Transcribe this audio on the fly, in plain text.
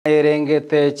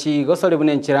Erengete chigosole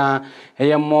bunenchira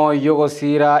yamo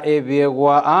yogosira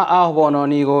ebiegwa bono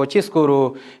nigo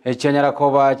chiskuru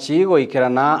chenyarakoba chigo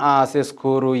ikerana ase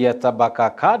skuru ya Tabaka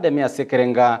Academy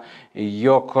asekerenga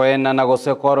yokoena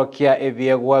nagosekoro kia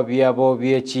ebiegwa biabo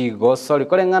biechigosole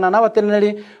korengana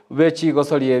nabateneri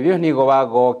bechigosole ebyo nigo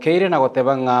bago keire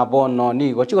nagotebanga bono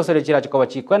nigo chigosole chira chikoba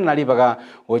chikwena nalibaga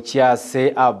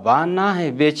ochiase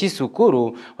abana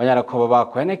bechisukuru banyarakoba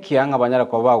bakwene kianga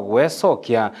banyarakoba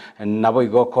gwesokia nabo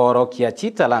igokoro kia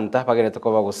chitalanta bagerete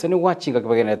ko baguseni wachinga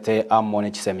kibagerete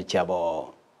amone chisemi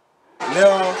chabo.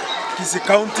 Leo Kisii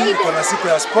County iko na siku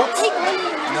ya sports,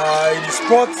 na in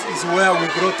sports is where we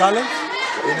grow talent,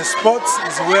 in sports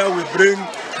is where we bring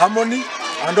harmony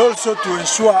and also to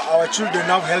ensure our children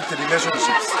have healthy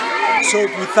relationships. So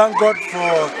we thank God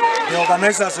for the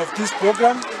organizers of this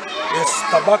program, the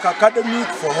Tabaka Academy,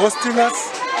 for hosting us.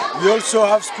 We also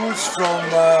have schools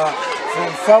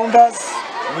from founders.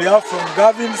 We are from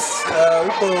Gavins,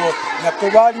 huko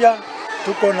Nyakobaria,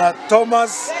 tuko na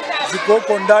Thomas, ziko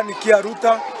huko ndani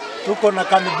Kiaruta, tuko na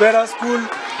Canberra School,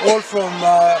 all from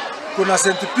kuna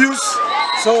St. Pius.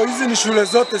 So hizi ni shule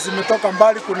zote zimetoka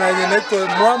mbali, kuna yenye inaitwa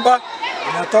Mwamba,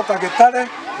 inatoka Getare.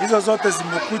 Hizo zote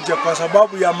zimekuja kwa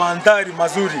sababu ya mandhari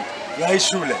mazuri ya hii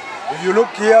shule. If you look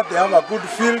here, they have a good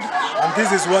field, and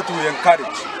this is what we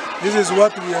encourage. This is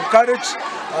what we encourage.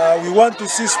 We want to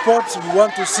see sports, we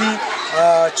want to see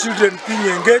children being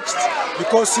engaged,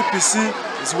 because CPC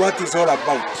is what it's all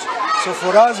about. So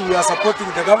for us, we are supporting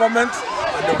the government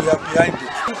and we are behind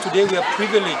it. Today we are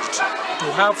privileged to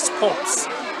have sports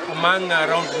among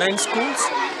around 9 schools,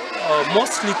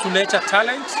 mostly to nurture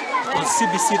talent, because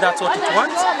CBC that's what it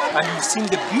wants, and you've seen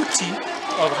the beauty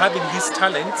of having these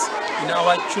talents in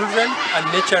our children and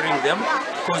nurturing them,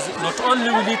 because not only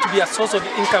will it be a source of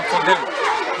income for them,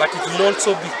 but it will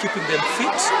also be keeping them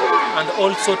fit and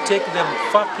also take them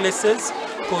far places,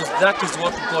 because that is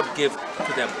what God gave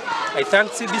to them. I thank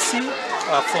CBC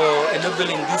for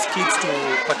enabling these kids to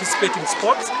participate in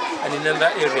sports and in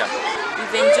another area.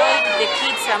 We've enjoyed the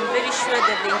kids, I'm very sure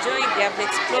they've enjoyed, they have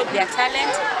explored their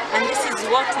talent, and this is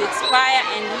what to inspire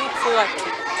and look forward to,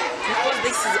 because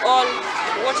this is all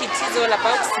what it is all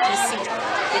about CBC.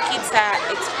 The kids are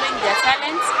exploring their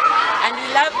talents, and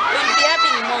we'll be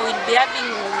having more. We'll be having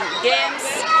games,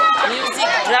 music,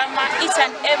 drama, each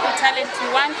and every talent we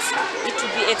want it to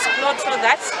be explored so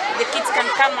that the kids can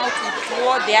come out with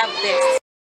what they have best.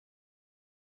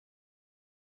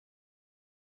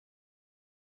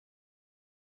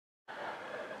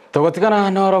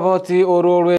 Togotikana na roboti orolwe